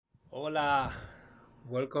Hola,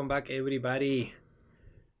 welcome back everybody.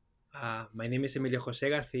 My name is Emilio Jose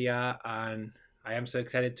Garcia and I am so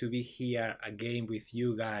excited to be here again with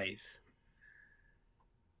you guys.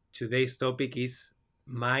 Today's topic is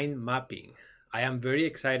mind mapping. I am very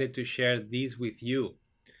excited to share this with you.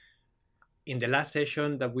 In the last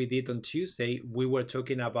session that we did on Tuesday, we were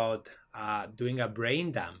talking about doing a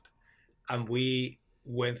brain dump and we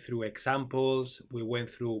went through examples, we went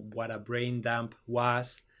through what a brain dump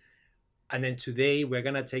was. And then today we're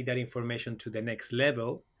going to take that information to the next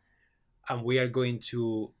level and we are going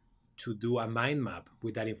to do a mind map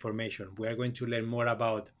with that information. We are going to learn more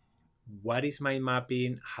about what is mind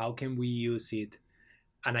mapping, how can we use it,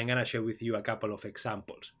 and I'm going to share with you a couple of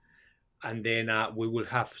examples. And then we will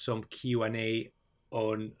have some Q&A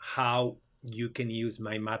on how you can use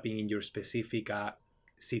mind mapping in your specific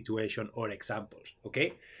situation or examples,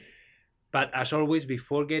 okay? But as always,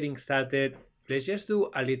 before getting started, let's just do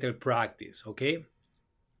a little practice, okay?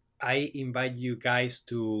 I invite you guys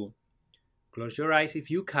to close your eyes if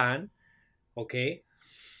you can, okay?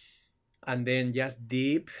 And then just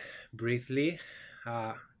deep, briefly,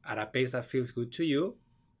 uh, at a pace that feels good to you.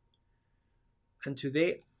 And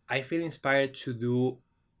today, I feel inspired to do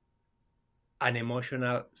an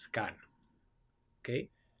emotional scan, okay?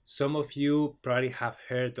 Some of you probably have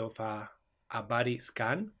heard of a body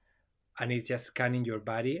scan, and it's just scanning your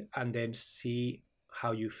body and then see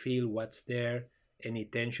how you feel, what's there, any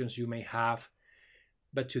tensions you may have.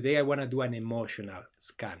 But today, I want to do an emotional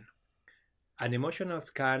scan. An emotional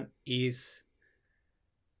scan is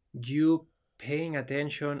you paying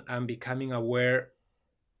attention and becoming aware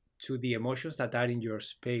to the emotions that are in your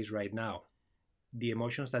space right now, the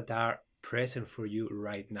emotions that are present for you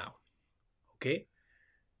right now. Okay?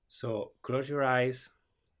 So close your eyes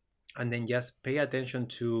and then just pay attention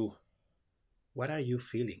to what are you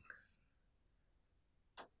feeling?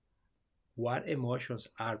 What emotions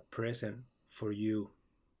are present for you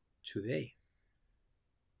today?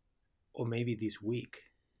 Or maybe this week?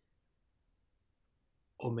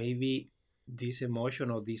 Or maybe this emotion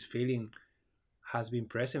or this feeling has been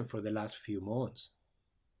present for the last few months?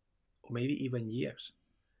 Or maybe even years?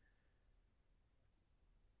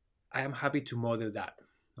 I am happy to model that.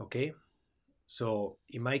 Okay? So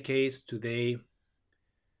in my case today,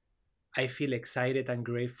 I feel excited and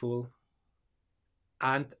grateful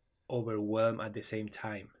and overwhelmed at the same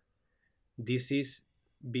time. This is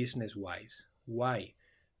business wise. Why?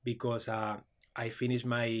 Because I finished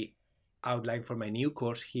my outline for my new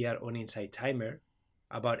course here on Insight Timer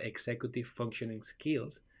about executive functioning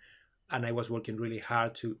skills, and I was working really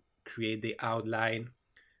hard to create the outline,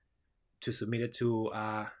 to submit it to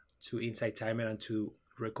Insight Timer and to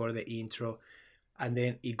record the intro, and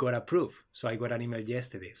then it got approved. So I got an email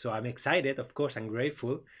yesterday. So I'm excited, of course, I'm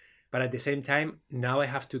grateful, but at the same time, now I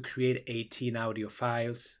have to create 18 audio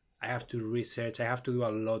files. I have to research, I have to do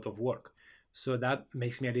a lot of work. So that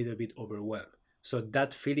makes me a little bit overwhelmed. So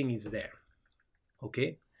that feeling is there.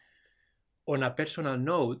 Okay. On a personal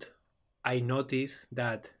note, I noticed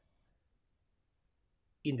that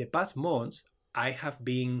in the past months, I have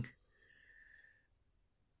been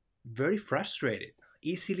very frustrated,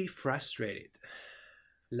 easily frustrated,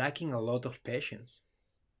 lacking a lot of patience,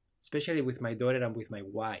 especially with my daughter and with my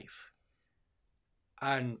wife.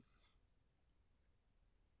 And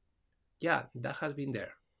yeah, that has been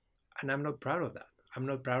there. And I'm not proud of that. I'm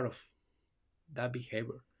not proud of that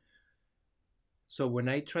behavior. So when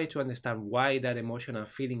I try to understand why that emotion and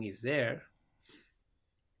feeling is there,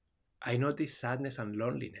 I notice sadness and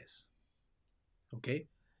loneliness. Okay?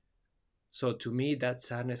 So to me, that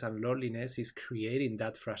sadness and loneliness is creating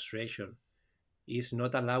that frustration. It's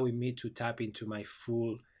not allowing me to tap into my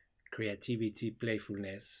full creativity,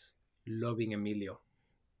 playfulness, loving Emilio.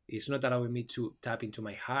 It's not allowing me to tap into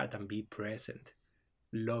my heart and be present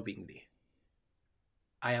lovingly.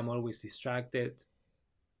 I am always distracted,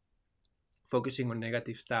 focusing on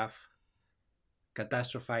negative stuff,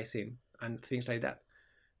 catastrophizing, and things like that.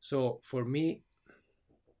 So for me,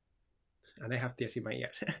 and I have tears in my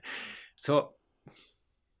ears. So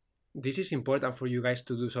this is important for you guys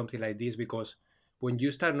to do something like this because when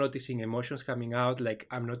you start noticing emotions coming out, like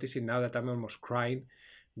I'm noticing now that I'm almost crying,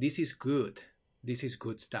 this is good. This is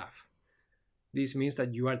good stuff. This means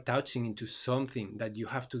that you are touching into something that you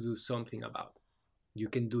have to do something about. You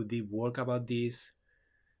can do deep work about this.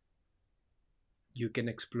 You can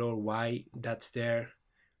explore why that's there.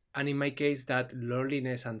 And in my case, that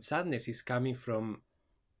loneliness and sadness is coming from,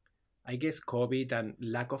 I guess, COVID and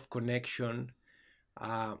lack of connection.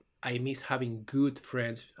 I miss having good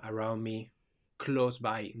friends around me, close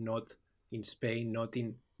by, not in Spain, not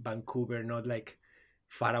in Vancouver, not like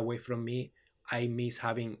far away from me. I miss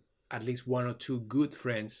having at least one or two good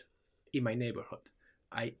friends in my neighborhood.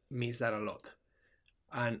 I miss that a lot.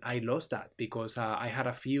 And I lost that because I had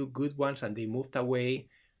a few good ones and they moved away.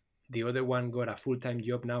 The other one got a full-time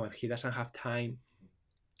job now and he doesn't have time.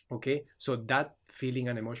 Okay, so that feeling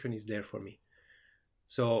and emotion is there for me.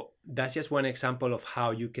 So that's just one example of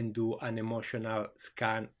how you can do an emotional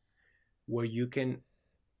scan where you can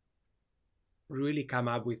really come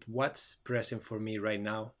up with what's present for me right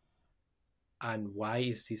now and why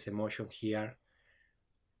is this emotion here.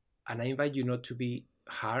 And I invite you not to be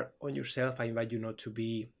hard on yourself. I invite you not to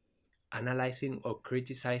be analyzing or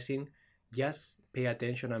criticizing. Just pay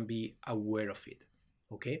attention and be aware of it.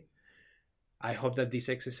 Okay, I hope that this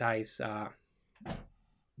exercise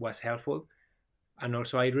was helpful, and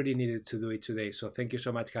also I really needed to do it today. So thank you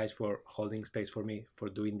so much, guys, for holding space for me, for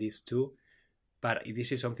doing this too. But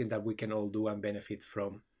this is something that we can all do and benefit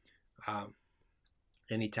from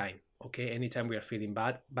anytime. Okay, anytime we are feeling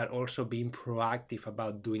bad, but also being proactive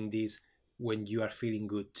about doing this when you are feeling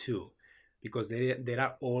good too, because there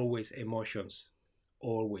are always emotions,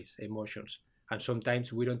 and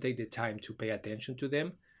sometimes we don't take the time to pay attention to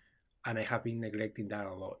them, and I have been neglecting that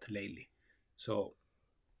a lot lately. So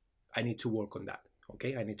I need to work on that.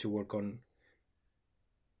 Okay, I need to work on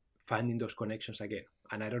finding those connections again,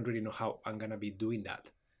 and I don't really know how I'm gonna be doing that,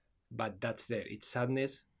 but that's there. It's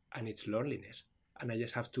sadness and it's loneliness, and I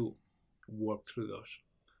just have to work through those.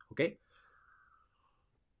 Okay,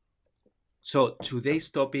 so today's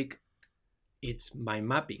topic, it's mind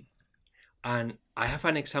mapping, and I have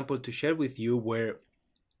an example to share with you where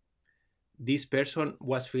this person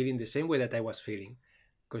was feeling the same way that I was feeling,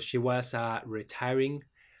 because she was retiring,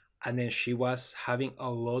 and then she was having a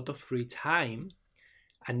lot of free time,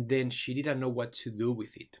 and then she didn't know what to do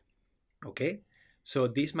with it. Okay, so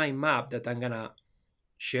this mind map that I'm gonna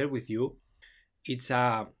share with you, it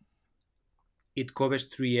covers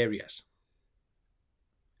 3 areas.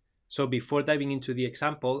 So before diving into the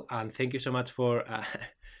example, and thank you so much for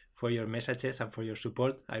for your messages and for your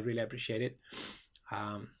support, I really appreciate it.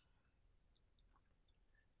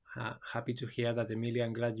 Happy to hear that, Emilia.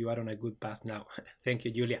 I'm glad you are on a good path now. Thank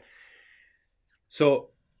you, Julia.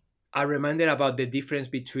 So a reminder about the difference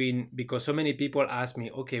between, because so many people ask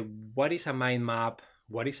me, okay, what is a mind map?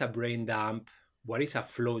 What is a brain dump? What is a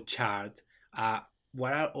flow chart?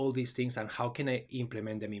 What are all these things and how can I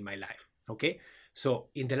implement them in my life? Okay, so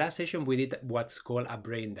in the last session, we did what's called a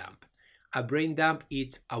brain dump. A brain dump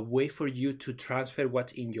is a way for you to transfer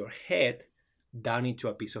what's in your head down into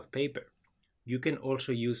a piece of paper. You can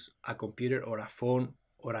also use a computer or a phone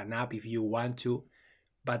or an app if you want to,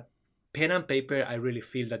 but pen and paper, I really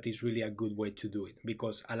feel that is really a good way to do it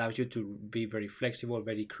because it allows you to be very flexible,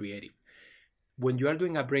 very creative. When you are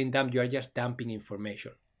doing a brain dump, you are just dumping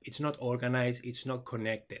information. It's not organized, it's not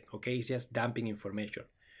connected, okay? It's just dumping information.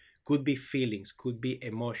 Could be feelings, could be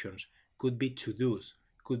emotions, could be to-dos,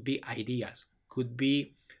 could be ideas, could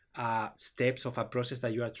be steps of a process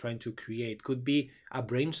that you are trying to create, could be a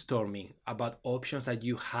brainstorming about options that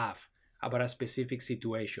you have about a specific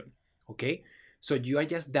situation, okay? So you are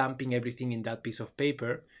just dumping everything in that piece of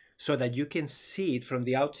paper so that you can see it from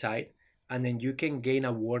the outside, and then you can gain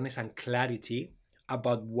awareness and clarity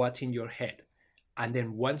about what's in your head. And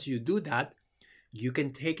then once you do that, you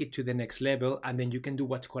can take it to the next level, and then you can do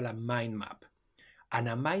what's called a mind map. And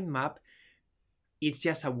a mind map, it's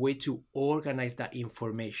just a way to organize that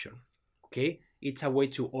information, okay? It's a way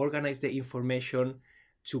to organize the information,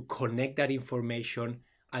 to connect that information,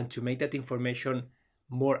 and to make that information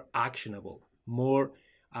more actionable, more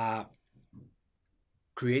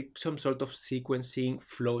create some sort of sequencing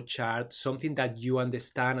flow chart, something that you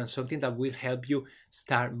understand and something that will help you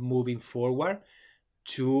start moving forward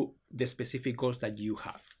to the specific goals that you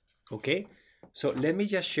have. Okay, so let me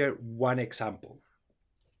just share one example,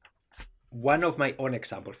 one of my own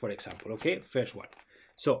examples, for example. Okay, first one.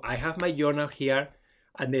 So I have my journal here,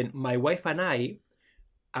 and then my wife and I,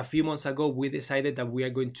 a few months ago, we decided that we are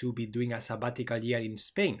going to be doing a sabbatical year in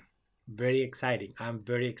Spain. Very exciting. I'm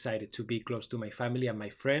very excited to be close to my family and my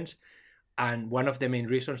friends. And one of the main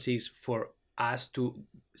reasons is for us to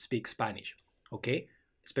speak Spanish, okay?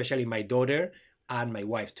 Especially my daughter and my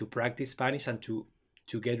wife, to practice Spanish and to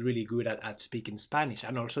get really good at speaking Spanish,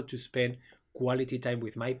 and also to spend quality time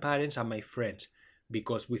with my parents and my friends,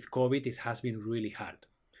 because with COVID, it has been really hard.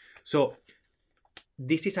 So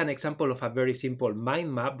this is an example of a very simple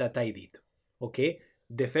mind map that I did, okay?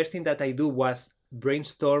 The first thing that I do was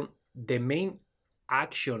brainstorm the main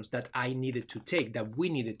actions that I needed to take, that we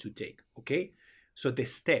needed to take, okay? So the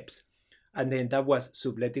steps. And then that was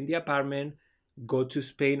subletting the apartment, go to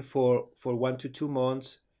Spain for 1 to 2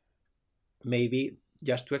 months, maybe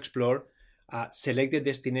just to explore, select the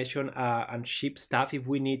destination and ship stuff if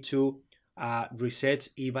we need to, research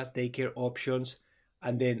Eva's daycare options,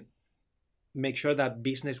 and then make sure that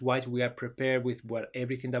business-wise we are prepared with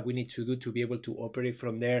everything that we need to do to be able to operate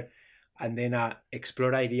from there, and then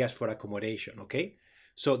explore ideas for accommodation. Okay,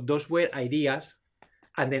 so those were ideas,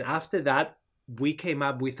 and then after that we came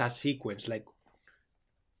up with a sequence, like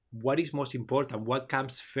what is most important, what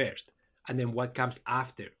comes first, and then what comes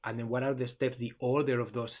after, and then what are the steps, the order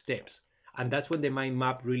of those steps. And that's when the mind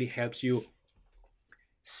map really helps you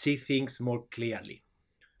see things more clearly,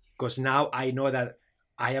 because now I know that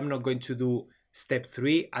I am not going to do step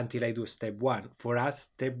 3 until I do step 1. For us,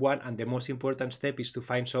 step 1 and the most important step is to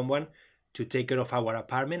find someone to take care of our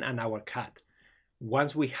apartment and our cat.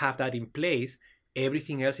 Once we have that in place,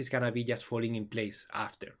 everything else is going to be just falling in place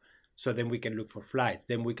after. So then we can look for flights,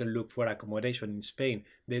 then we can look for accommodation in Spain,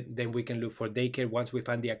 then we can look for daycare once we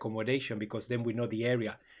find the accommodation, because then we know the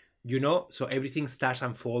area, you know, so everything starts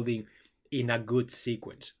unfolding in a good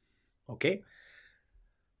sequence. Okay,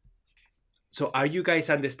 so are you guys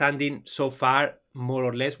understanding so far more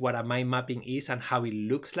or less what a mind mapping is and how it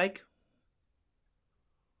looks like?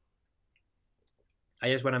 I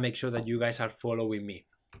just want to make sure that you guys are following me.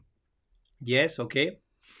 Yes, okay.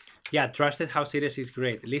 Yeah, Trusted House Sitters is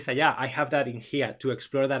great. Lisa, yeah, I have that in here to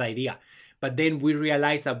explore that idea. But then we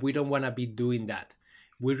realize that we don't want to be doing that.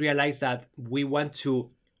 We realize that we want to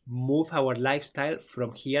move our lifestyle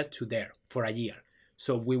from here to there for a year.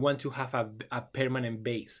 So we want to have a permanent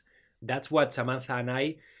base. That's what Samantha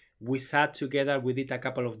and we sat together, we did a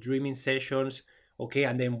couple of dreaming sessions, okay,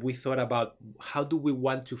 and then we thought about how do we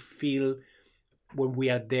want to feel when we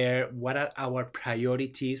are there, what are our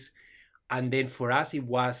priorities, and then for us it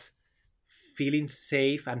was feeling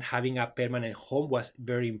safe and having a permanent home was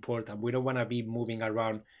very important. We don't want to be moving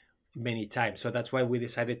around many times, so that's why we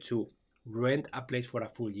decided to rent a place for a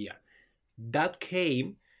full year. That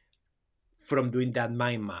came from doing that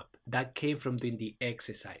mind map. That came from doing the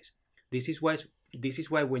exercise. This is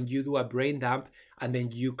why when you do a brain dump and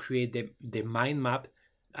then you create the mind map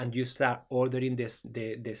and you start ordering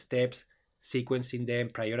the steps, sequencing them,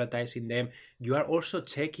 prioritizing them, you are also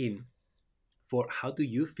checking for how do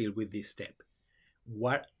you feel with this step?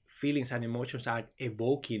 What feelings and emotions are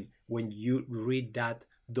evoking when you read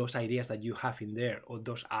those ideas that you have in there, or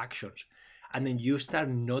those actions? And then you start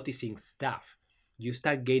noticing stuff. You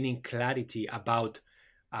start gaining clarity about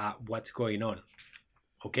what's going on.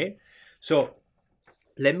 Okay? So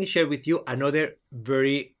let me share with you another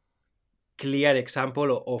very clear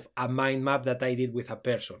example of a mind map that I did with a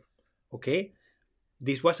person. Okay?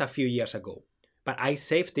 This was a few years ago, but I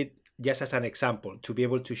saved it just as an example to be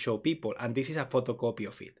able to show people, and this is a photocopy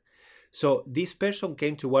of it. So this person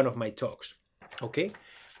came to one of my talks, okay,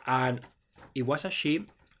 and it was a she,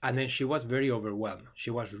 and then she was very overwhelmed. She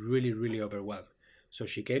was really, really overwhelmed. So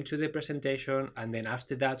she came to the presentation, and then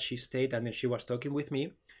after that she stayed, and then she was talking with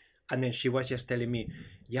me, and then she was just telling me,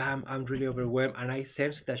 yeah, I'm really overwhelmed, and I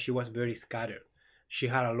sensed that she was very scattered. She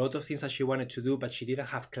had a lot of things that she wanted to do, but she didn't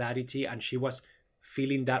have clarity, and she was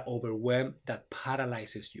feeling that overwhelm that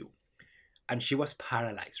paralyzes you. And she was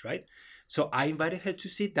paralyzed, right? So I invited her to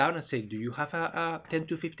sit down and say, do you have a 10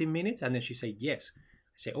 to 15 minutes? And then she said, yes.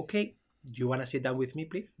 I said, okay, do you want to sit down with me,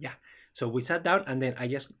 please? Yeah. So we sat down, and then I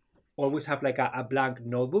just always have like a blank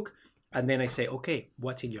notebook. And then I say, okay,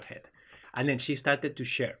 what's in your head? And then she started to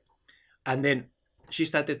share. And then she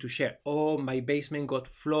started to share, oh, my basement got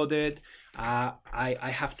flooded. I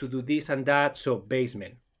have to do this and that. So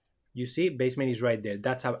basement, you see, basement is right there.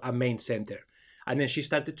 That's a main center. And then she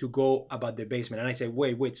started to go about the basement. And I said,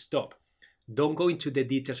 wait, stop. Don't go into the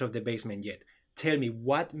details of the basement yet. Tell me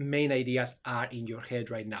what main ideas are in your head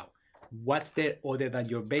right now. What's there other than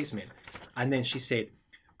your basement? And then she said,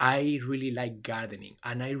 I really like gardening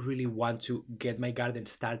and I really want to get my garden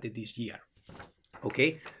started this year.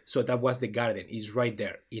 Okay, so that was the garden. It's right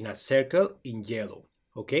there in a circle in yellow.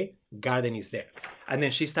 Okay, garden is there. And then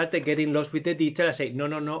she started getting lost with the detail. I said,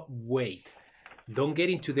 no, wait. Don't get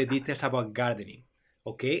into the details about gardening,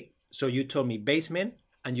 okay? So you told me basement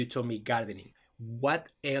and you told me gardening. What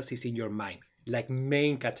else is in your mind? Like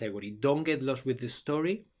main category. Don't get lost with the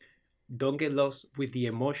story. Don't get lost with the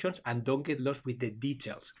emotions, and don't get lost with the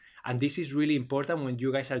details. And this is really important when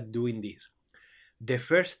you guys are doing this. The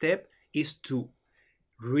first step is to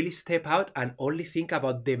really step out and only think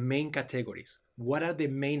about the main categories. What are the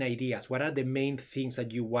main ideas? What are the main things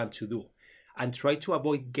that you want to do? And try to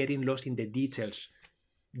avoid getting lost in the details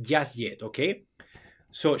just yet, okay?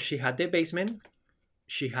 So she had the basement,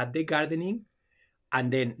 she had the gardening,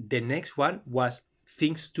 and then the next one was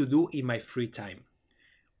things to do in my free time.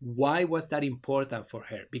 Why was that important for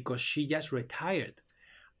her? Because she just retired.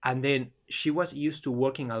 And then she was used to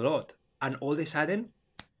working a lot. And all of a sudden,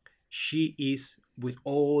 she is with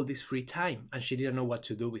all this free time and she didn't know what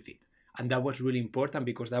to do with it. And that was really important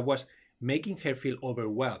because that was making her feel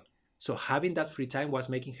overwhelmed. So having that free time was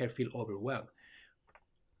making her feel overwhelmed.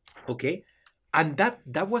 Okay. And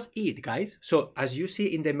that was it, guys. So as you see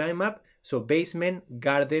in the mind map, so basement,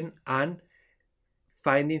 garden, and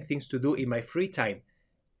finding things to do in my free time.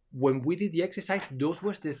 When we did the exercise, those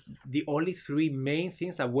were the only three main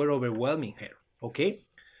things that were overwhelming her. Okay.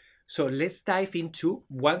 So let's dive into,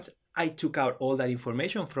 once I took out all that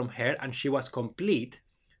information from her and she was complete,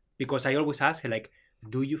 because I always ask her, like,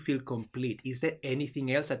 do you feel complete? Is there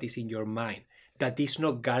anything else that is in your mind that is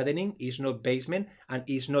not gardening, is not basement, and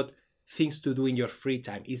is not things to do in your free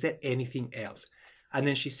time? Is there anything else? And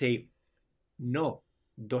then she say, no,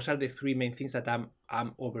 those are the three main things that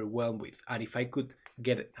I'm overwhelmed with. And if I could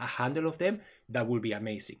get a handle of them, that would be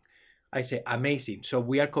amazing. I say, amazing. So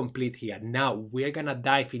we are complete here. Now we're gonna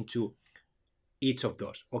dive into each of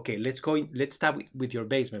those. Okay, let's start with your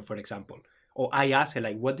basement, for example. Or I asked her,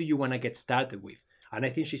 like, what do you want to get started with? And I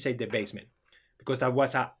think she said the basement, because that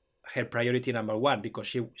was her priority number one, because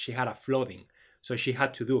she had a flooding. So she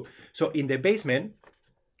had to do. So in the basement,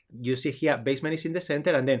 you see here, basement is in the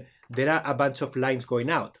center, and then there are a bunch of lines going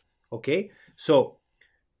out. Okay, so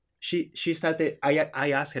she started,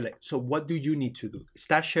 I asked her, like, so what do you need to do?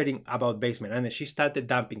 Start sharing about basement. And then she started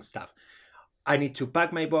dumping stuff. I need to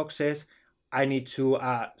pack my boxes. I need to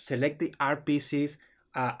select the art pieces.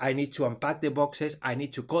 I need to unpack the boxes. I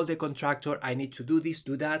need to call the contractor. I need to do this,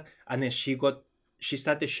 do that. And then she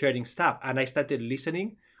started sharing stuff, and I started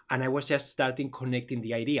listening, and I was just starting connecting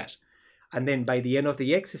the ideas. And then by the end of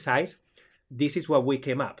the exercise, this is what we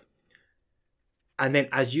came up. And then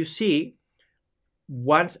as you see,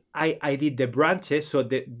 once I did the branches, so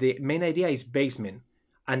the main idea is basement.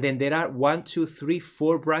 And then there are 1, 2, 3,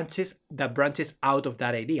 4 branches that branches out of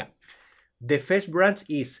that idea. The first branch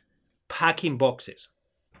is packing boxes.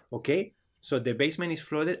 Okay, so the basement is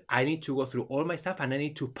flooded. I need to go through all my stuff and I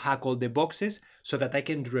need to pack all the boxes so that I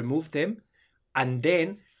can remove them. And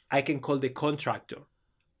then I can call the contractor.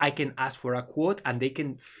 I can ask for a quote and they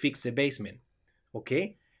can fix the basement.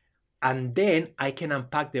 Okay, and then I can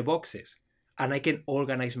unpack the boxes and I can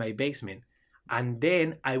organize my basement. And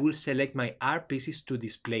then I will select my art pieces to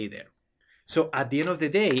display there. So at the end of the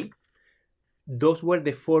day, those were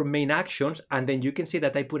the 4 main actions. And then you can see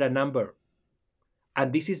that I put a number.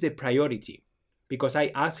 And this is the priority, because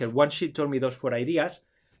I asked her, once she told me those 4 ideas,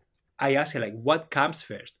 I asked her, like, what comes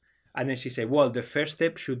first? And then she said, well, the first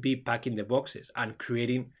step should be packing the boxes and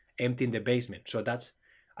emptying the basement. So that's,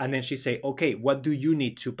 and then she said, okay, what do you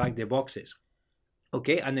need to pack the boxes?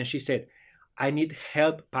 Okay, and then she said, I need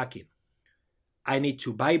help packing. I need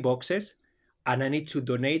to buy boxes and I need to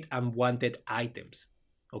donate unwanted items.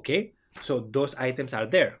 Okay, so those items are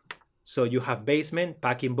there. So you have basement,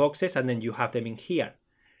 packing boxes, and then you have them in here.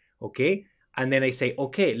 Okay, and then I say,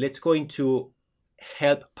 okay, let's go into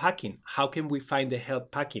help packing. How can we find the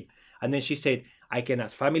help packing? And then she said, I can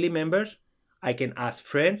ask family members, I can ask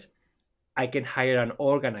friends, I can hire an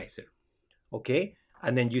organizer. Okay,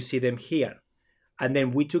 and then you see them here. And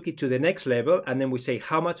then we took it to the next level, and then we say,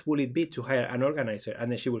 how much will it be to hire an organizer?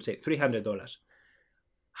 And then she will say, $300.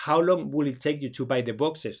 How long will it take you to buy the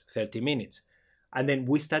boxes? 30 minutes. And then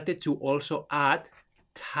we started to also add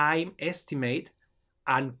time estimate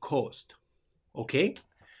and cost. Okay,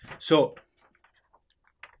 so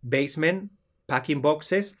basement, packing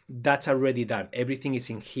boxes, that's already done. Everything is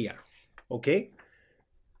in here. Okay,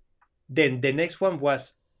 then the next one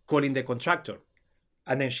was calling the contractor.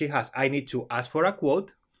 And then she has, I need to ask for a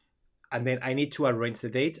quote, and then I need to arrange the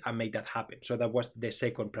dates and make that happen. So that was the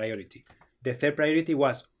second priority. The third priority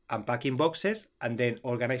was unpacking boxes and then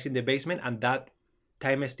organizing the basement, and that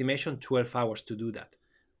time estimation, 12 hours to do that.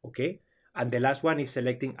 Okay, and the last one is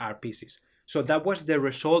selecting art pieces. So that was the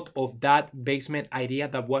result of that basement idea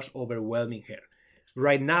that was overwhelming her.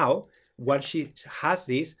 Right now, once she has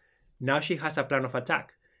this, now she has a plan of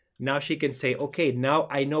attack. Now she can say, okay, now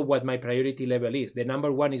I know what my priority level is. The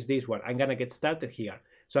number 1 is this one. I'm going to get started here.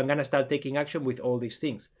 So I'm going to start taking action with all these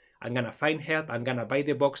things. I'm going to find help. I'm going to buy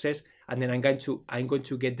the boxes. And then I'm going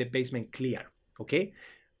to get the basement clear. Okay.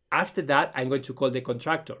 After that, I'm going to call the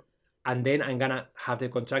contractor. And then I'm going to have the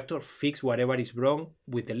contractor fix whatever is wrong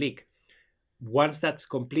with the leak. Once that's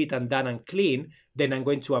complete and done and clean, then I'm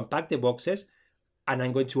going to unpack the boxes and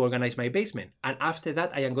I'm going to organize my basement. And after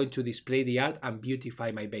that, I am going to display the art and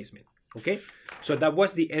beautify my basement. Okay, so that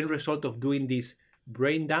was the end result of doing this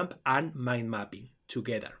brain dump and mind mapping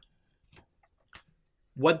together.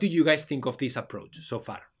 What do you guys think of this approach so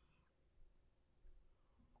far?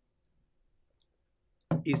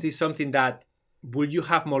 is this something that, will you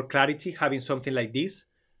have more clarity having something like this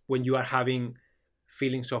when you are having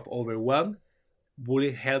feelings of overwhelm? Will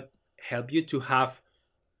it help you to have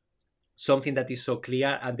something that is so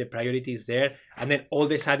clear and the priority is there, and then all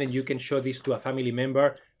of a sudden you can show this to a family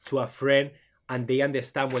member, to a friend, and they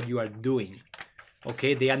understand what you are doing?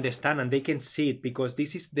 Okay, they understand and they can see it, because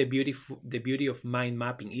this is the beauty of mind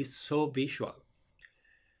mapping. It's so visual,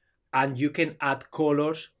 and you can add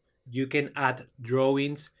colors, you can add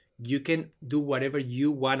drawings, you can do whatever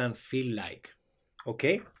you want and feel like.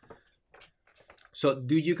 Okay, so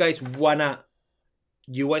do you guys want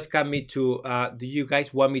me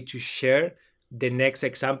to share the next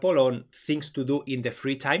example on things to do in the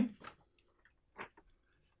free time?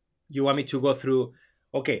 You want me to go through?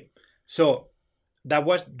 Okay, so that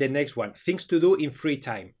was the next one, things to do in free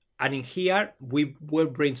time. And in here we were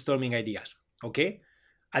brainstorming ideas. Okay,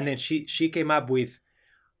 and then she came up with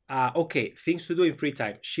okay, things to do in free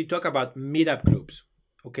time. She talked about meetup groups.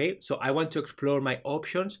 Okay, so I want to explore my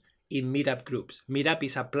options in meetup groups. Meetup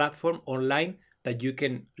is a platform online that you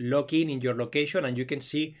can log in your location, and you can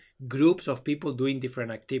see groups of people doing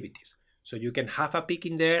different activities. So you can have a peek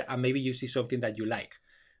in there, and maybe you see something that you like.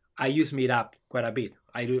 I use Meetup quite a bit.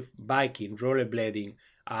 I do biking, rollerblading,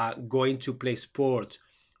 going to play sports.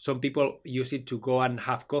 Some people use it to go and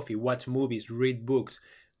have coffee, watch movies, read books.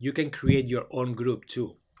 You can create your own group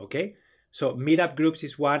too. Okay, so Meetup groups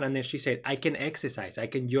is one. And then she said, I can exercise, I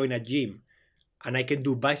can join a gym, and I can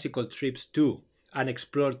do bicycle trips too, and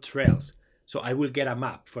explore trails. So I will get a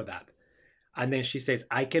map for that. And then she says,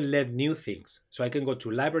 I can learn new things. So I can go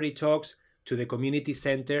to library talks, to the community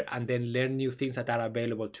center, and then learn new things that are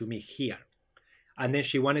available to me here. And then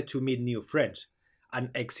she wanted to meet new friends and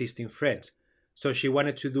existing friends. So she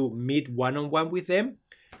wanted to meet one-on-one with them.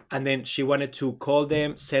 And then she wanted to call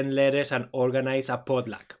them, send letters, and organize a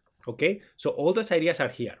potluck. Okay, so all those ideas are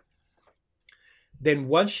here. Then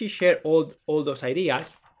once she shared all those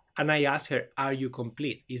ideas, and I asked her, are you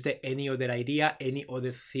complete? Is there any other idea, any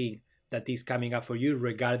other thing that is coming up for you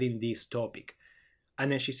regarding this topic?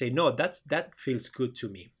 And then she said, no, that feels good to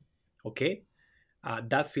me. Okay,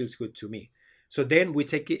 that feels good to me. So then we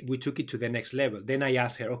took it to the next level. Then I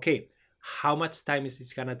asked her, okay, how much time is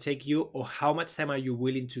this gonna take you, or how much time are you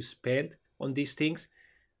willing to spend on these things?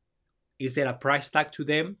 Is there a price tag to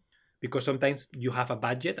them? Because sometimes you have a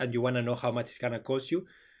budget and you want to know how much it's gonna cost you.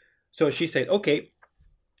 So she said, okay,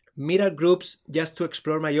 meetup groups, just to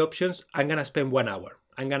explore my options, I'm gonna spend 1 hour.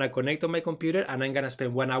 I'm gonna connect on my computer and I'm gonna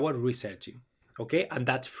spend 1 hour researching. Okay, and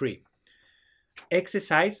that's free.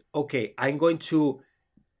 Exercise, okay, I'm going to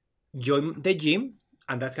join the gym,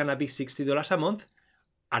 and that's gonna be $60 a month,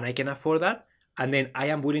 and I can afford that. And then I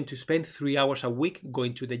am willing to spend 3 hours a week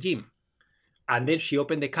going to the gym. And then she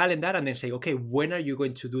opened the calendar and then say, okay, when are you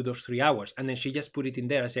going to do those 3 hours? And then she just put it in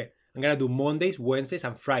there. I said, I'm gonna do Mondays, Wednesdays,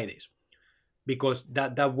 and Fridays, because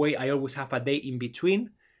that way I always have a day in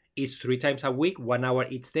between. It's 3 times a week, 1 hour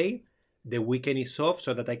each day. The weekend is off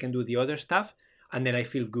so that I can do the other stuff, and then I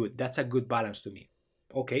feel good. That's a good balance to me.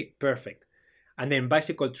 Okay, perfect. And then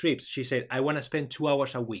bicycle trips, she said, I want to spend 2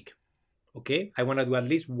 hours a week. Okay, I want to do at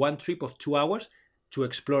least one trip of 2 hours to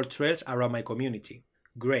explore trails around my community.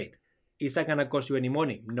 Great. Is that going to cost you any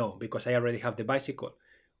money? No, because I already have the bicycle.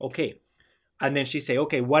 Okay. And then she said,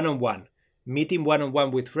 okay, one-on-one, meeting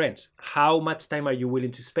one-on-one with friends. How much time are you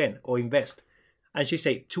willing to spend or invest? And she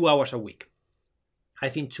said 2 hours a week. I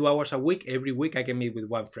think 2 hours a week, every week I can meet with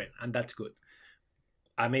one friend, and that's good.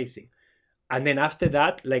 Amazing. And then after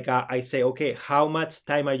that, like I say, okay, how much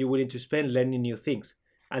time are you willing to spend learning new things?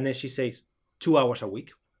 And then she says 2 hours a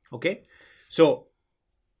week. Okay. So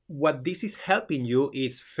what this is helping you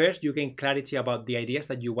is, first, you gain clarity about the ideas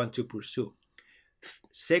that you want to pursue.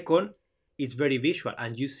 Second, it's very visual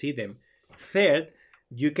and you see them. Third,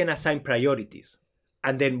 you can assign priorities.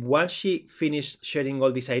 And then once she finished sharing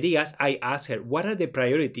all these ideas, I asked her, what are the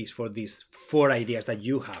priorities for these 4 ideas that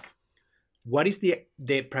you have? What is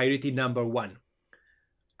the priority number 1?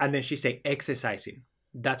 And then she said, exercising.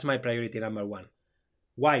 That's my priority number 1.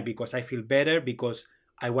 Why? Because I feel better, because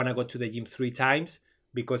I want to go to the gym 3 times,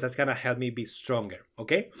 because that's going to help me be stronger.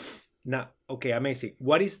 Okay? Now, okay, amazing.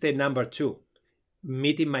 What is the number 2?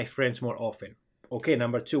 Meeting my friends more often. Okay,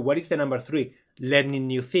 number 2. What is the number 3? Learning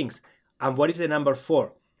new things. And what is the number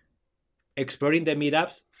 4? Exploring the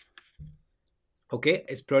meetups. Okay,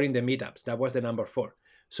 exploring the meetups. That was the number 4.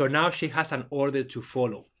 So now she has an order to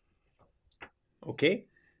follow. Okay,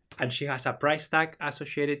 and she has a price tag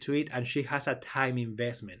associated to it, and she has a time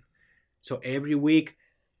investment. So every week,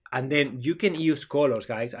 and then you can use colors,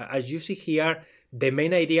 guys. As you see here, the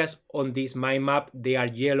main ideas on this mind map, they are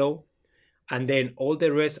yellow, and then all the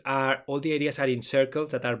ideas are in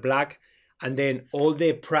circles that are black, and then all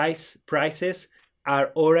the prices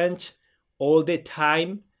are orange, all the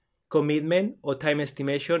time commitment or time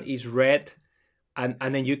estimation is red, and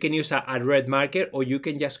then you can use a red marker, or you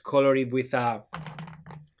can just color it with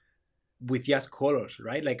just colors,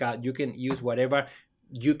 right? Like you can use whatever.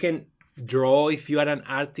 You can draw, if you are an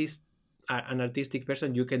artistic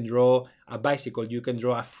person, you can draw a bicycle, you can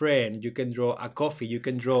draw a friend, you can draw a coffee, you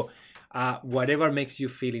can draw whatever makes you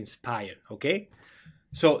feel inspired. Okay,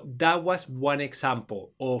 so that was one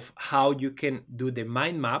example of how you can do the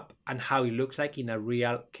mind map and how it looks like in a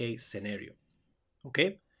real case scenario.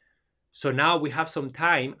 Okay, so now we have some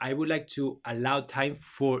time. I would like to allow time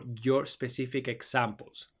for your specific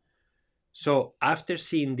examples. So after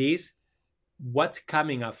seeing this, what's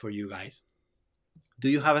coming up for you guys? Do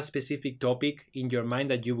you have a specific topic in your mind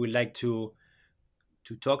that you would like to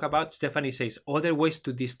talk about? Stephanie says, other ways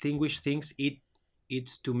to distinguish things,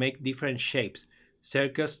 it's to make different shapes,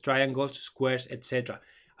 circles, triangles, squares, etc.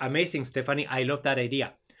 Amazing, Stephanie. I love that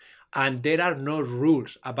idea. And there are no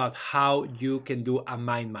rules about how you can do a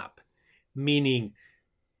mind map. Meaning,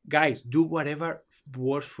 guys, do whatever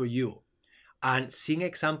works for you. And seeing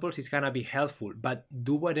examples is going to be helpful, but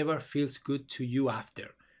do whatever feels good to you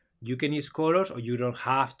after. You can use colors or you don't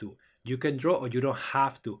have to. You can draw or you don't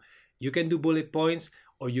have to. You can do bullet points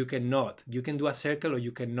or you cannot. You can do a circle or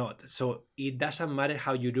you cannot. So it doesn't matter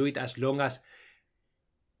how you do it, as long as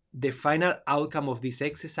the final outcome of this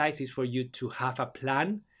exercise is for you to have a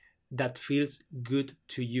plan that feels good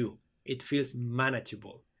to you. It feels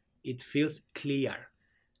manageable. It feels clear.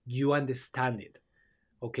 You understand it.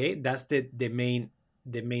 Okay, that's the main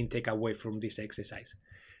takeaway from this exercise.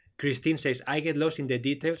 Christine says, I get lost in the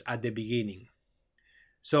details at the beginning.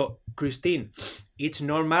 So Christine, it's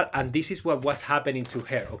normal, and this is what was happening to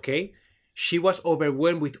her. Okay, she was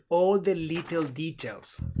overwhelmed with all the little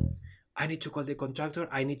details. I need to call the contractor,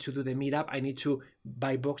 I need to do the meetup, I need to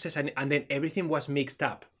buy boxes, and then everything was mixed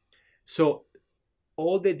up. So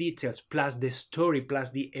all the details plus the story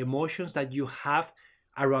plus the emotions that you have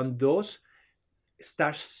around those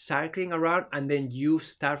start circling around, and then you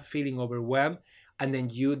start feeling overwhelmed, and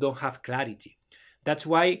then you don't have clarity. That's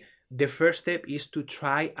why the first step is to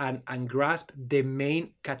try and grasp the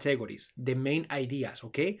main categories, the main ideas.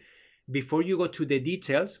 Okay, before you go to the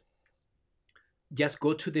details, just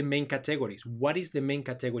go to the main categories. What is the main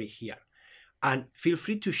category here? And feel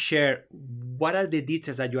free to share what are the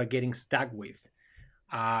details that you are getting stuck with,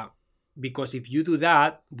 because if you do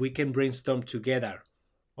that, we can brainstorm together.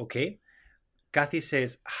 Okay. Kathy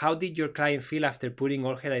says, how did your client feel after putting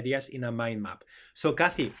all her ideas in a mind map? So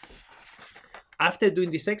Kathy, after doing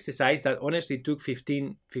this exercise that honestly took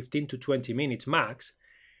 15 to 20 minutes max,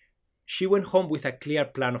 she went home with a clear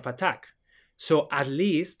plan of attack. So at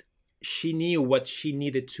least she knew what she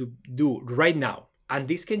needed to do right now. And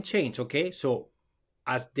this can change, okay? So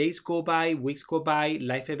as days go by, weeks go by,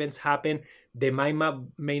 life events happen, the mind map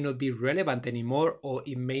may not be relevant anymore, or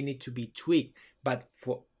it may need to be tweaked. But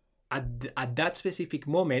at that specific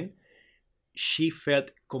moment, she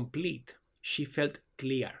felt complete. She felt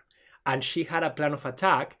clear. And she had a plan of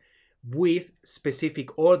attack with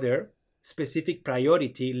specific order, specific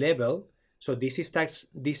priority level. So these are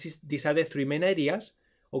the three main ideas.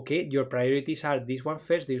 Okay, your priorities are this one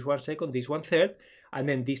first, this one second, this one third. And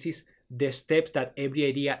then this is the steps that every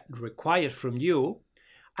idea requires from you.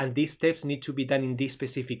 And these steps need to be done in this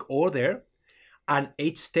specific order. And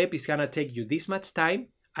each step is going to take you this much time,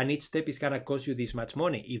 and each step is going to cost you this much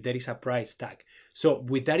money if there is a price tag. So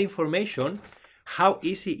with that information, how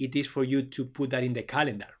easy it is for you to put that in the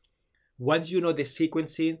calendar. Once you know the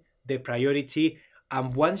sequencing, the priority,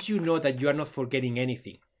 and once you know that you are not forgetting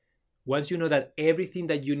anything, once you know that everything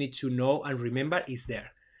that you need to know and remember is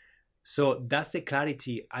there. So that's the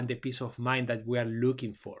clarity and the peace of mind that we are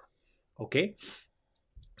looking for. Okay?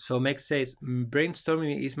 So Meg says,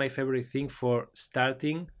 brainstorming is my favorite thing for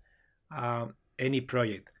starting any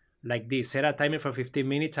project. Like this, set a timer for 15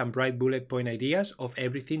 minutes and write bullet point ideas of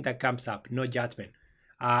everything that comes up, no judgment.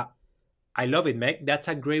 I love it, Meg. That's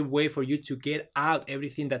a great way for you to get out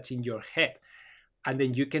everything that's in your head, and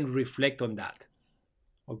then you can reflect on that.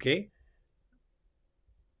 Okay?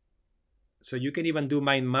 So you can even do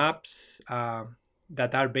mind maps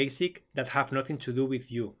that are basic, that have nothing to do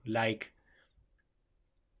with you. Like,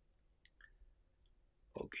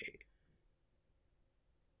 okay.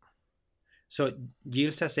 So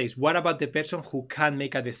Gilsa says, what about the person who can't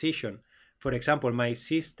make a decision? For example, my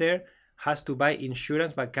sister has to buy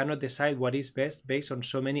insurance but cannot decide what is best based on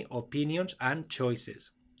so many opinions and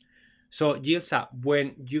choices. So Gilsa,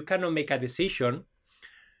 when you cannot make a decision,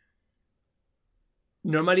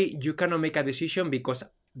 Normally you cannot make a decision because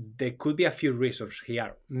there could be a few reasons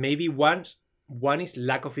here. Maybe one is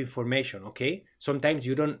lack of information. Okay, sometimes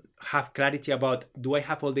you don't have clarity about, do I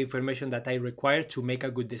have all the information that I require to make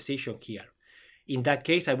a good decision here? In that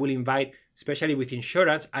case, I will invite, especially with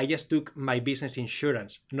insurance, I just took my business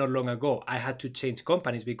insurance not long ago. I had to change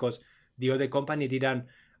companies because the other company didn't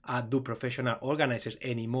do professional organizers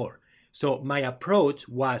anymore. So my approach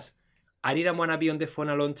was, I didn't want to be on the phone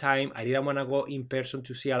a long time. I didn't want to go in person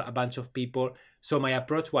to see a bunch of people. So my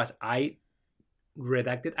approach was, I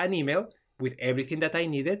redacted an email with everything that I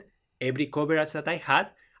needed, every coverage that I had,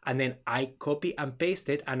 and then I copy and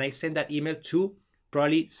pasted, and I sent that email to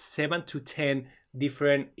probably 7 to 10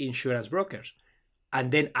 different insurance brokers.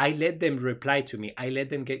 And then I let them reply to me. I let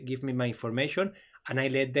them give me my information, and I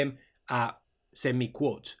let them send me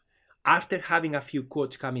quotes. After having a few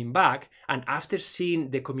quotes coming back, and after seeing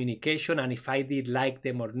the communication and if I did like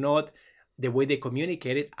them or not, the way they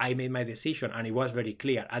communicated, I made my decision, and it was very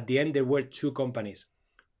clear. At the end, there were two companies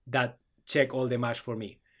that check all the match for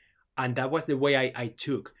me, and that was the way I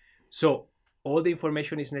took. So all the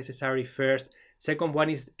information is necessary first. Second one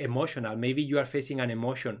is emotional. Maybe you are facing an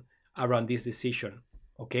emotion around this decision,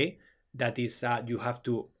 okay, that is you have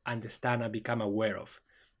to understand and become aware of.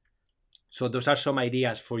 So those are some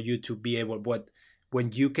ideas for you to be able, but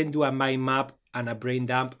when you can do a mind map and a brain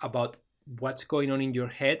dump about what's going on in your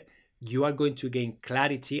head, you are going to gain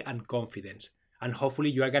clarity and confidence, and hopefully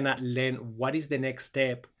you are going to learn what is the next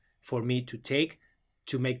step for me to take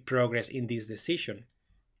to make progress in this decision.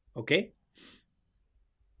 Okay,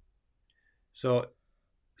 so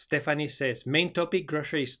Stephanie says, main topic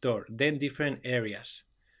grocery store, then different areas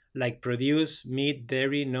like produce, meat,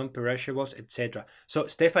 dairy, non-perishables, etc. So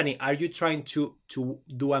Stephanie, are you trying to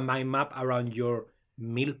do a mind map around your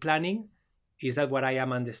meal planning? Is that what I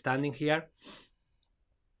am understanding here?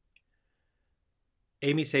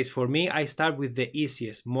 Amy says, for me, I start with the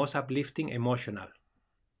easiest, most uplifting, emotional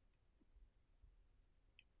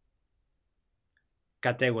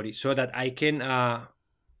category so that I can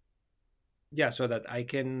so that I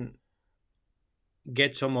can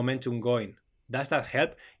get some momentum going. Does that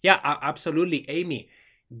help? Yeah, absolutely, Amy.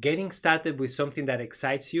 Getting started with something that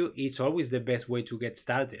excites you, it's always the best way to get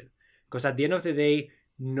started. Because at the end of the day,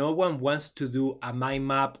 no one wants to do a mind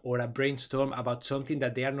map or a brainstorm about something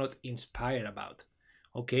that they are not inspired about.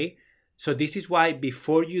 Okay? So this is why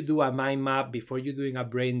before you do a mind map, before you're doing a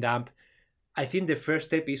brain dump, I think the first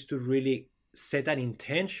step is to really set an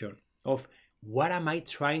intention of, what am I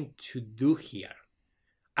trying to do here?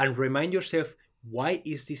 And remind yourself, why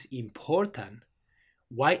is this important?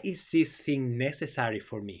 Why is this thing necessary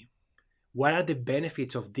for me? What are the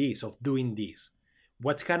benefits of this, of doing this?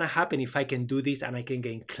 What's gonna happen if I can do this and I can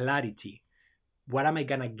gain clarity? What am I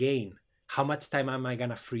gonna gain? How much time am I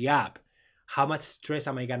gonna free up? How much stress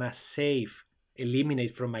am I gonna save,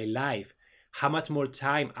 eliminate from my life? How much more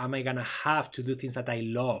time am I gonna have to do things that I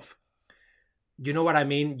love? You know what I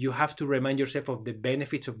mean? You have to remind yourself of the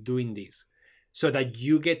benefits of doing this, so that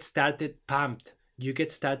you get started pumped, you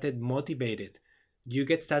get started motivated, you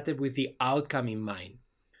get started with the outcome in mind.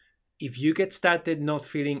 If you get started not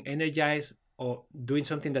feeling energized or doing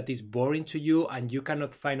something that is boring to you, and you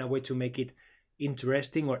cannot find a way to make it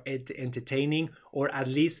interesting or entertaining, or at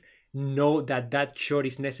least know that that chore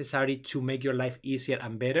is necessary to make your life easier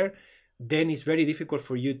and better, then it's very difficult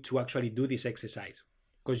for you to actually do this exercise,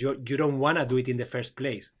 because you don't want to do it in the first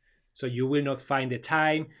place. So you will not find the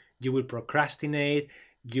time, you will procrastinate,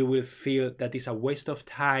 you will feel that it's a waste of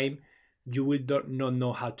time, you will not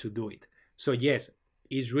know how to do it. So yes,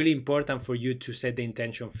 it's really important for you to set the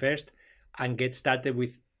intention first and get started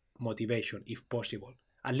with motivation if possible.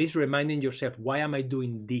 At least reminding yourself, why am I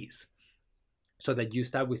doing this? So that you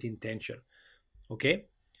start with intention. Okay?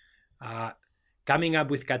 Coming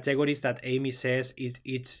up with categories that Amy says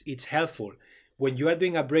it's helpful. When you are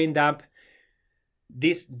doing a brain dump,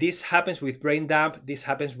 this happens with brain dump, this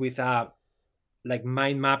happens with like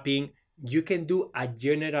mind mapping. You can do a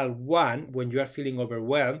general one when you are feeling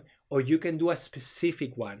overwhelmed, or you can do a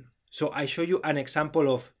specific one. So I show you an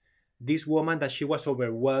example of this woman that she was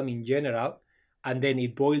overwhelmed in general, and then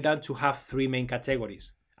it boiled down to have three main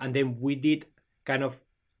categories. And then we did kind of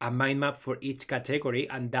a mind map for each category,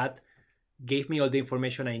 and that gave me all the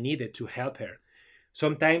information I needed to help her.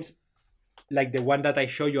 Sometimes, like the one that I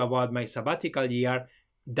show you about my sabbatical year,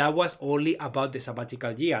 that was only about the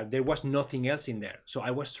sabbatical year. There was nothing else in there. So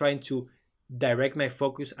I was trying to direct my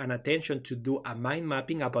focus and attention to do a mind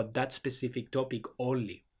mapping about that specific topic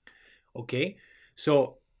only. Okay?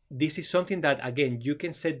 So this is something that, again, you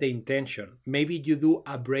can set the intention. Maybe you do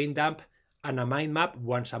a brain dump and a mind map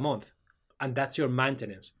once a month, and that's your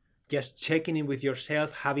maintenance. just checking in with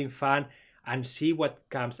yourself, having fun, and see what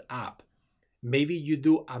comes up. Maybe you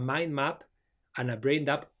do a mind map and a brain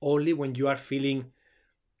dump only when you are feeling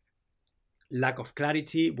lack of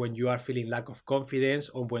clarity, when you are feeling lack of confidence,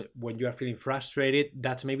 or when you are feeling frustrated.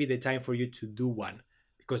 That's maybe the time for you to do one,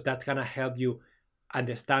 because that's gonna help you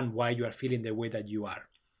understand why you are feeling the way that you are.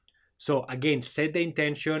 So again, set the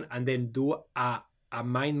intention and then do a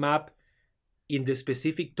mind map in the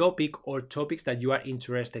specific topic or topics that you are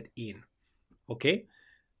interested in. Okay?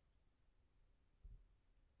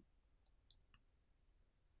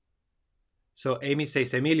 So Amy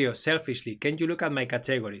says, Emilio, selfishly, can you look at my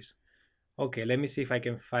categories? Okay, let me see if I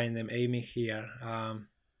can find them. Amy here.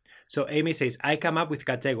 So Amy says, I come up with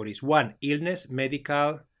categories. 1, illness,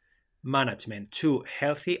 medical management. 2,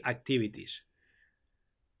 healthy activities.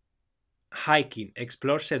 Hiking,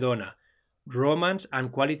 explore Sedona. Romance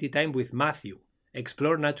and quality time with Matthew.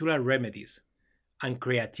 Explore natural remedies. And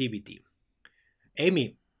creativity.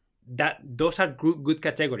 Amy, those are good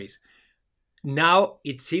categories. Now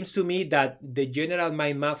it seems to me that the general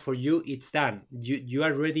mind map for you, it's done. You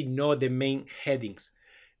already know the main headings.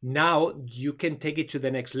 Now you can take it to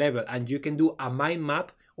the next level and you can do a mind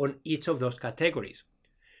map on each of those categories.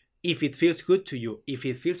 If it feels good to you, if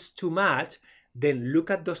it feels too much, then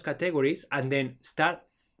look at those categories and then start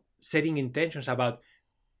setting intentions about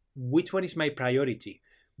which one is my priority.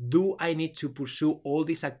 Do I need to pursue all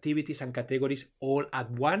these activities and categories all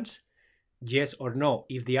at once? Yes or no?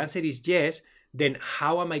 If the answer is yes, then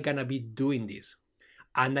how am I gonna be doing this?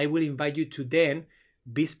 And I will invite you to then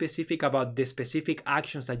be specific about the specific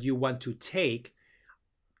actions that you want to take.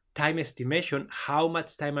 Time estimation, how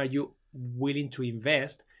much time are you willing to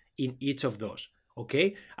invest in each of those?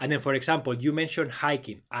 Okay? And then, for example, you mentioned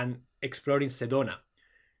hiking and exploring Sedona.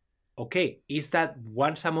 Okay, is that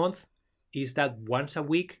once a month? Is that once a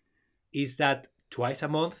week? Is that twice a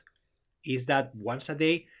month? Is that once a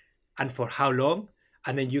day? And for how long?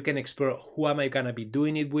 And then you can explore, who am I gonna be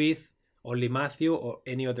doing it with? Only Matthew or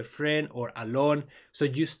any other friend or alone? So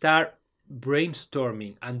you start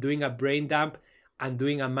brainstorming and doing a brain dump and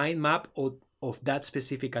doing a mind map of that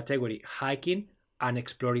specific category, hiking and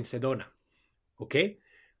exploring Sedona. Okay?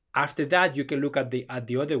 After that, you can look at the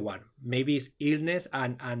other one. Maybe it's illness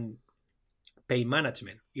and pain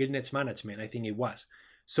management, illness management, I think it was.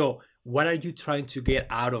 So what are you trying to get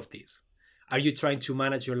out of this? Are you trying to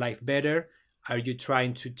manage your life better? Are you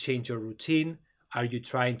trying to change your routine? Are you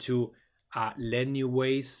trying to learn new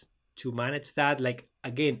ways to manage that? Like,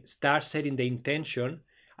 again, start setting the intention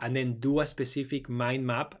and then do a specific mind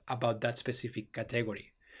map about that specific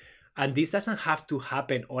category. And this doesn't have to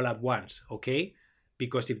happen all at once, okay?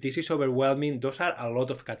 Because if this is overwhelming, those are a lot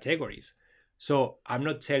of categories. So I'm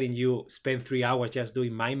not telling you spend 3 hours just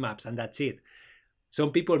doing mind maps and that's it.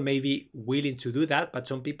 Some people may be willing to do that, but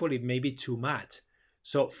some people it may be too much.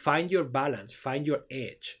 So find your balance, find your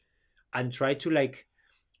edge, and try to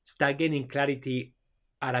start gaining clarity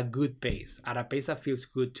at a good pace, at a pace that feels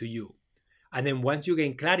good to you. And then once you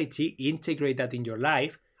gain clarity, integrate that in your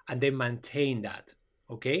life and then maintain that,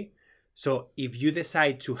 okay? So if you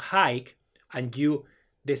decide to hike and you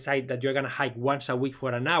decide that you're gonna hike once a week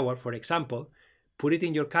for an hour, for example, put it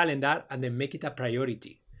in your calendar and then make it a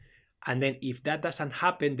priority. And then if that doesn't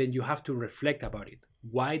happen, then you have to reflect about it.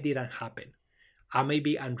 Why didn't it happen? Am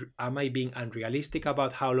I being unrealistic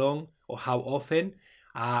about how long or how often?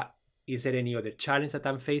 Is there any other challenge that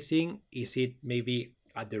I'm facing? Is it maybe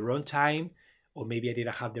at the wrong time? Or maybe I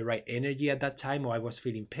didn't have the right energy at that time, or I was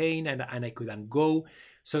feeling pain and I couldn't go.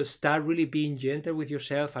 So start really being gentle with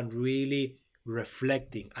yourself and really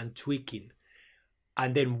reflecting and tweaking.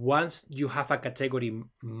 And then once you have a category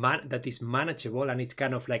that is manageable and it's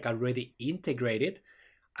kind of already integrated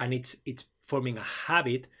and it's forming a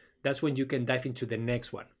habit, that's when you can dive into the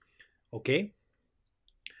next one. Okay?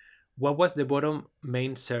 What was the bottom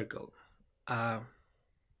main circle?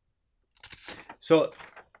 So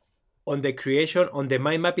on the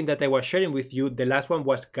mind mapping that I was sharing with you, the last one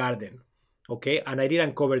was garden. Okay? And I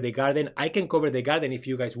didn't cover the garden. I can cover the garden if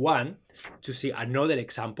you guys want to see another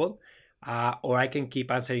example. Or I can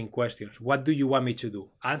keep answering questions. What do you want me to do?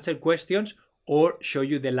 Answer questions or show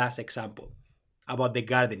you the last example about the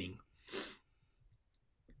gardening?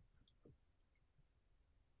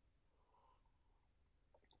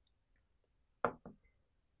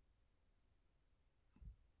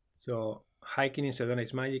 So hiking in Sedona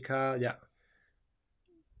is magical. Yeah.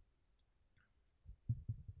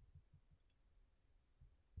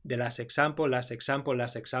 The last example.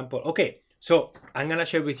 Okay. So I'm going to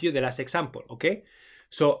share with you the last example, okay?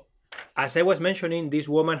 So as I was mentioning, this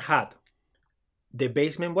woman had, the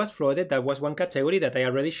basement was flooded. That was one category that I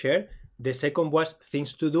already shared. The second was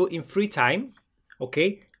things to do in free time,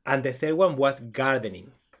 okay? And the third one was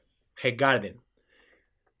gardening, her garden.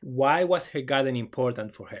 Why was her garden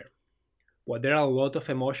important for her? Well, there are a lot of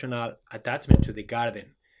emotional attachment to the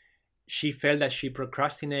garden. She felt that she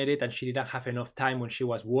procrastinated and she didn't have enough time when she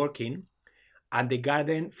was working. And the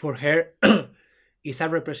garden for her is a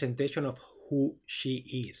representation of who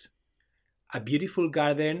she is. A beautiful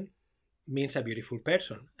garden means a beautiful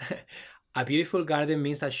person. A beautiful garden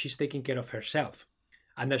means that she's taking care of herself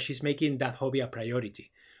and that she's making that hobby a priority.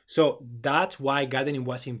 So that's why gardening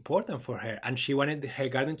was important for her. And she wanted her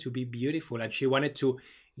garden to be beautiful, and she wanted to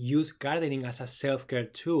use gardening as a self-care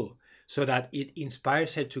tool so that it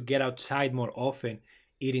inspires her to get outside more often.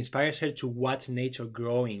 It inspires her to watch nature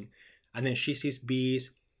growing. And then she sees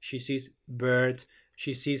bees, she sees birds,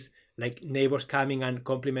 she sees like neighbors coming and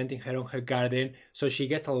complimenting her on her garden. So she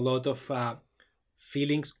gets a lot of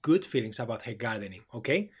feelings, good feelings about her gardening.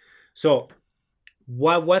 Okay, so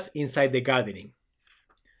what was inside the gardening?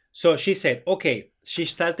 So she said, okay, she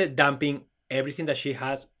started dumping everything that she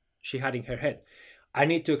had in her head. I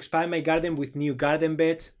need to expand my garden with new garden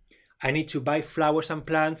beds. I need to buy flowers and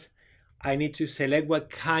plants. I need to select what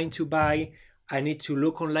kind to buy. I need to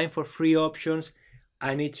look online for free options.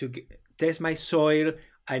 I need to test my soil.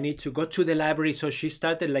 I need to go to the library. So she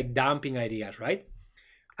started like dumping ideas, right?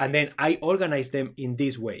 And then I organized them in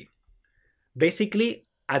this way. Basically,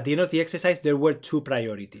 at the end of the exercise, there were two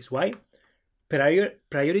priorities. Why?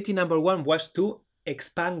 Priority number one was to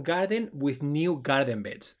expand garden with new garden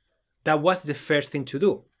beds. That was the first thing to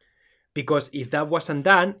do. Because if that wasn't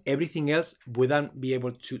done, everything else wouldn't be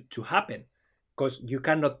able to happen. Because you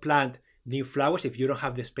cannot plant new flowers if you don't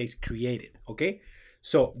have the space created, okay?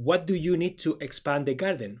 So what do you need to expand the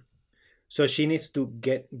garden? So she needs to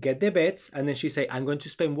get the beds, and then she say, I'm going to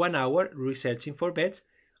spend 1 hour researching for beds.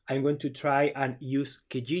 I'm going to try and use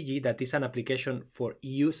Kijiji, that is an application for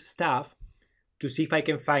used stuff, to see if I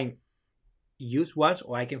can find used ones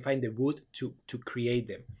or I can find the wood to create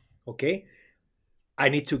them, okay? I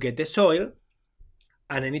need to get the soil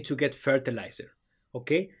and I need to get fertilizer,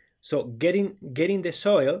 okay? So getting the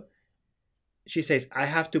soil, she says, I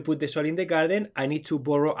have to put the soil in the garden. I need to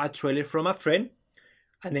borrow a trailer from a friend.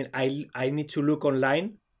 And then I need to look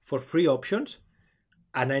online for free options,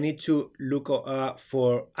 and I need to look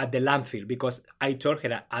at the landfill, because I told her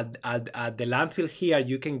that at the landfill here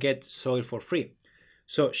you can get soil for free.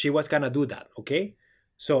 So she was gonna do that, okay?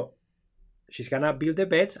 So she's gonna build the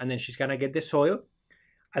beds, and then she's gonna get the soil,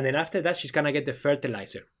 and then after that she's gonna get the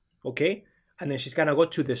fertilizer, okay? And then she's gonna go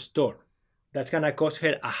to the store. That's gonna cost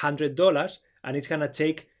her $100, and it's gonna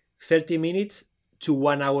take 30 minutes to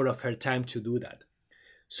 1 hour of her time to do that.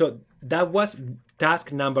 So that was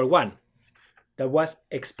task number one. That was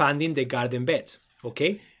expanding the garden beds,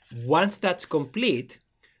 okay? Once that's complete,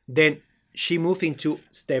 then she moved into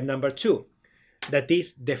step number two. That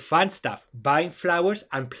is the fun stuff, buying flowers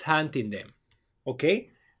and planting them,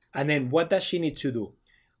 okay? And then what does she need to do?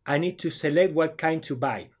 I need to select what kind to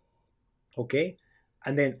buy, okay?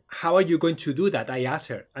 And then how are you going to do that? I asked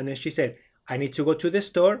her. And then she said, I need to go to the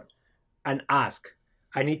store and ask.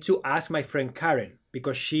 I need to ask my friend Karen,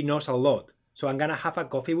 because she knows a lot. So I'm gonna have a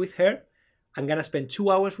coffee with her. I'm gonna spend 2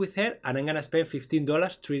 hours with her, and I'm gonna spend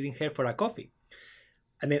 $15 treating her for a coffee.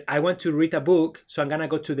 And then I want to read a book, so I'm gonna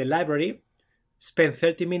go to the library, spend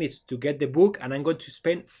 30 minutes to get the book, and I'm going to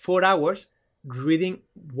spend 4 hours reading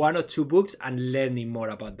 1 or 2 books and learning more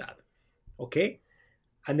about that. Okay?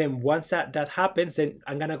 And then once that happens, then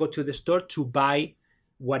I'm gonna go to the store to buy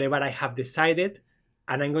whatever I have decided,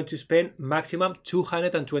 and I'm going to spend maximum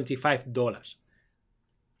 $225.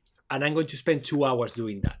 And I'm going to spend 2 hours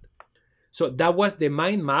doing that. So that was the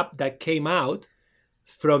mind map that came out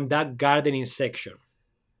from that gardening section,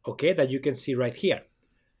 okay, that you can see right here.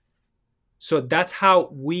 So that's how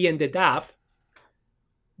we ended up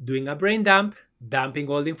doing a brain dump, dumping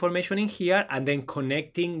all the information in here, and then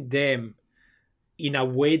connecting them in a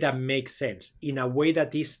way that makes sense, in a way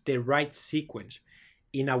that is the right sequence,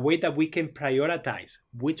 in a way that we can prioritize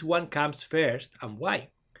which one comes first and why.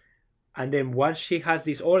 And then once she has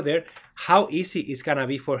this order, how easy it's gonna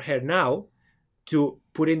be for her now to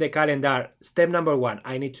put in the calendar, step number one,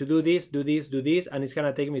 I need to do this, and it's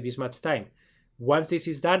gonna take me this much time. Once this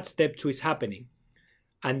is done, step two is happening.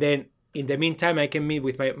 And then in the meantime, I can meet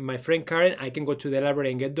with my friend Karen, I can go to the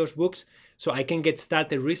library and get those books, so I can get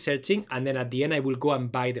started researching, and then at the end I will go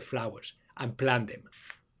and buy the flowers and plant them.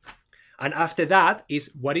 And after that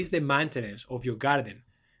is, what is the maintenance of your garden?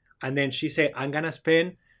 And then she said, I'm gonna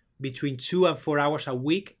spend between 2 and 4 hours a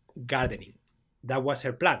week gardening. That was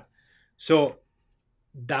her plan. So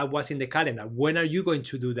that was in the calendar. When are you going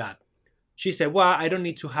to do that? She said, well, I don't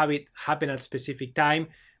need to have it happen at a specific time,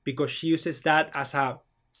 because she uses that as a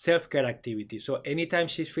self-care activity. So anytime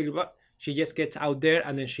she's feeling well, she just gets out there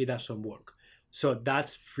and then she does some work. So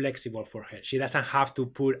that's flexible for her. She doesn't have to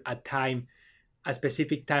put a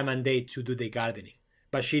specific time and day to do the gardening.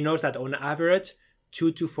 But she knows that on average,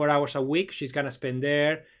 2 to 4 hours a week, she's gonna spend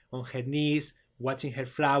there on her knees, watching her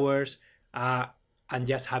flowers, and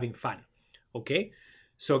just having fun. Okay?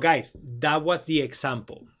 So guys, that was the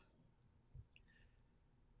example.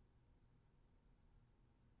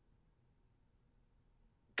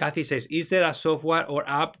 Kathy says, is there a software or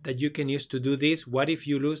app that you can use to do this? What if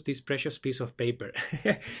you lose this precious piece of paper?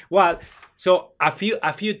 Well, so a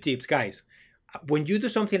few tips, guys. When you do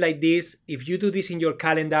something like this, if you do this in your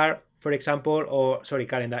calendar, for example,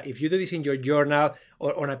 if you do this in your journal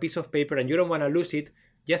or on a piece of paper and you don't want to lose it,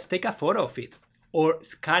 just take a photo of it or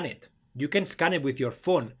scan it. You can scan it with your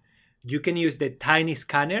phone. You can use the Tiny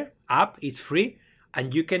Scanner app, it's free,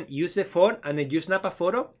 and you can use the phone and then you snap a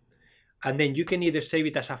photo, and then you can either save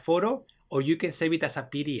it as a photo or you can save it as a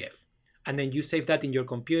PDF. And then you save that in your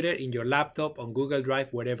computer, in your laptop, on Google Drive,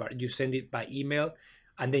 wherever. You send it by email,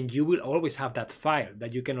 and then you will always have that file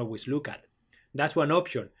that you can always look at. That's one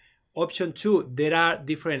option. Option two, there are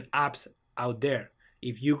different apps out there.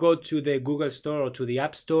 If you go to the Google Store or to the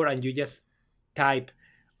App Store and you just type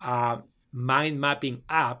mind mapping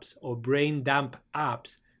apps or brain dump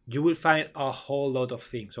apps, you will find a whole lot of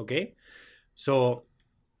things, okay? So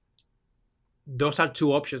those are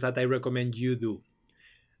two options that I recommend you do.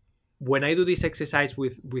 When I do this exercise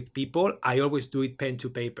with people, I always do it pen to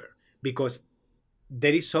paper, because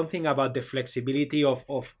there is something about the flexibility of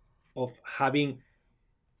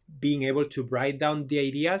being able to write down the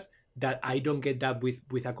ideas that I don't get that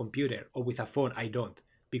with a computer or with a phone. I don't,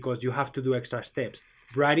 because you have to do extra steps.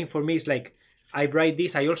 Writing for me is like, I write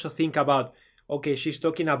this, I also think about, okay, she's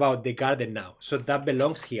talking about the garden now, so that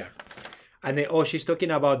belongs here. And then, oh, she's talking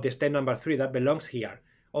about the step number 3, that belongs here.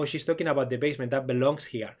 Oh, she's talking about the basement, that belongs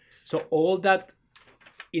here. So all that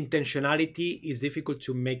intentionality is difficult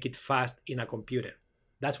to make it fast in a computer.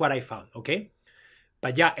 That's what I found, okay?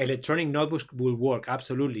 But yeah, electronic notebooks will work,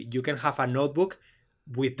 absolutely. You can have a notebook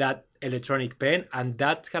with that electronic pen, and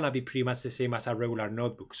that's gonna be pretty much the same as a regular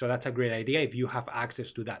notebook. So that's a great idea if you have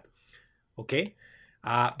access to that, okay?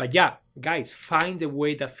 But yeah, guys, find the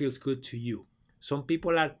way that feels good to you. Some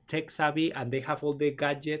people are tech savvy and they have all the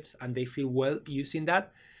gadgets and they feel well using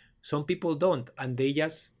that. Some people don't, and they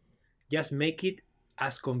just make it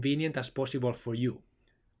as convenient as possible for you,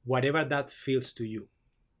 whatever that feels to you,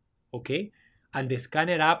 okay? And the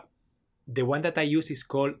scanner app, the one that I use is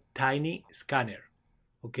called Tiny Scanner,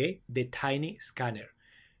 okay? The Tiny Scanner.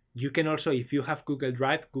 You can also, if you have Google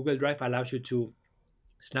Drive allows you to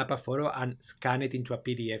snap a photo and scan it into a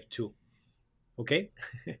PDF too, okay?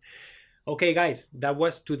 Okay, guys, that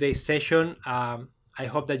was today's session. I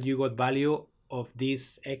hope that you got value of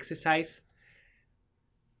this exercise.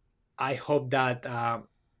 I hope that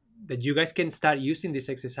that you guys can start using this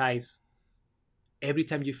exercise every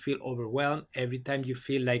time you feel overwhelmed, every time you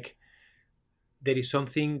feel like there is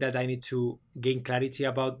something that I need to gain clarity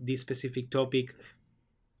about this specific topic.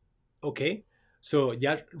 Okay, so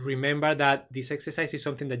just remember that this exercise is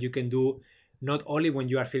something that you can do not only when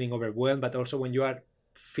you are feeling overwhelmed, but also when you are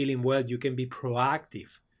feeling well. You can be proactive.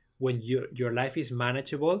 When your life is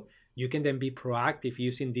manageable, you can then be proactive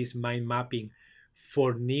using this mind mapping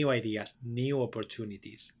for new ideas, new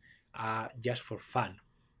opportunities, just for fun.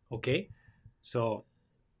 Okay, so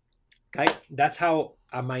guys, that's how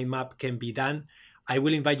a mind map can be done. I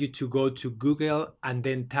will invite you to go to Google and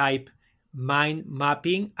then type mind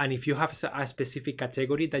mapping, and if you have a specific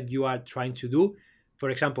category that you are trying to do,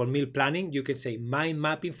 for example, meal planning, you can say mind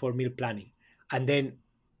mapping for meal planning, and then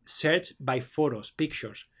search by photos,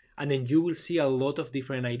 pictures, and then you will see a lot of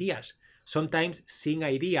different ideas. Sometimes seeing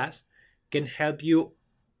ideas can help you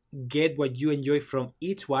get what you enjoy from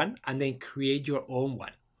each one and then create your own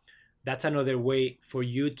one. That's another way for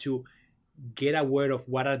you to get aware of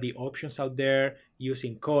what are the options out there,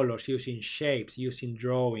 using colors, using shapes, using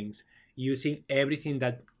drawings, using everything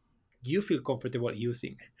that you feel comfortable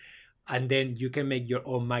using. And then you can make your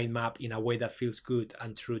own mind map in a way that feels good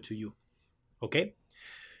and true to you. Okay?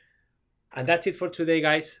 And that's it for today,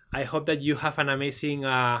 guys. I hope that you have an amazing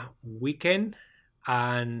weekend.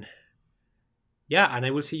 And yeah, and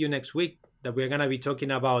I will see you next week, that we're going to be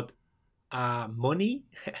talking about money,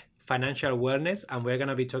 financial wellness, and we're going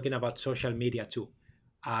to be talking about social media too,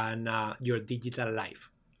 and your digital life.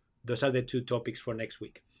 Those are the 2 topics for next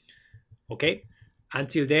week. Okay?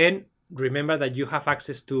 Until then, remember that you have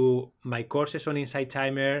access to my courses on Insight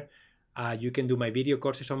Timer, You can do my video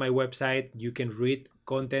courses on my website. You can read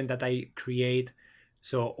content that I create.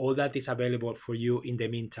 So all that is available for you in the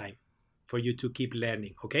meantime, for you to keep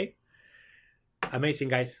learning, okay? Amazing,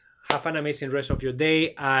 guys. Have an amazing rest of your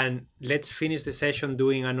day, and let's finish the session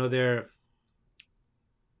doing another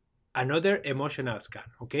emotional scan,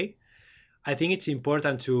 okay? I think it's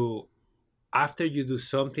important to, after you do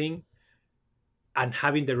something and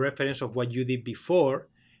having the reference of what you did before,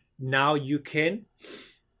 now you can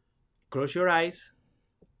close your eyes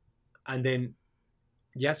and then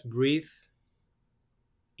just breathe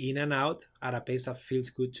in and out at a pace that feels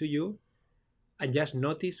good to you, and just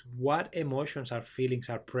notice what emotions or feelings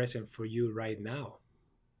are present for you right now.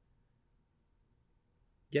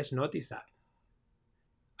 Just notice that.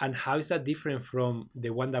 And how is that different from the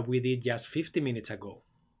one that we did just 50 minutes ago?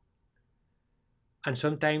 And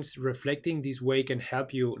sometimes reflecting this way can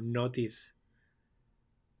help you notice,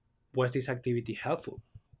 was this activity helpful?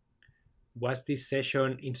 Was this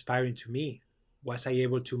session inspiring to me? Was I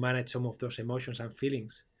able to manage some of those emotions and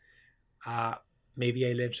feelings? Maybe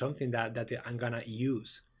I learned something that I'm gonna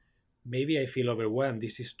use. Maybe I feel overwhelmed.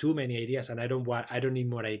 This is too many ideas and I don't need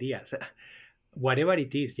more ideas. Whatever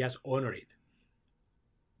it is, just honor it.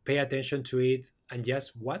 Pay attention to it and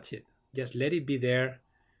just watch it. Just let it be there,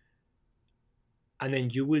 and then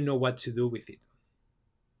you will know what to do with it.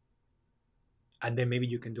 And then maybe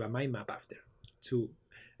you can do a mind map after to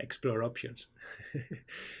explore options.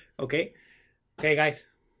 Okay, guys.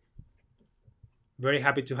 Very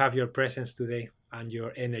happy to have your presence today and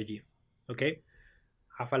your energy. Okay,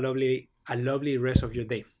 have a lovely rest of your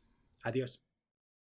day. Adios.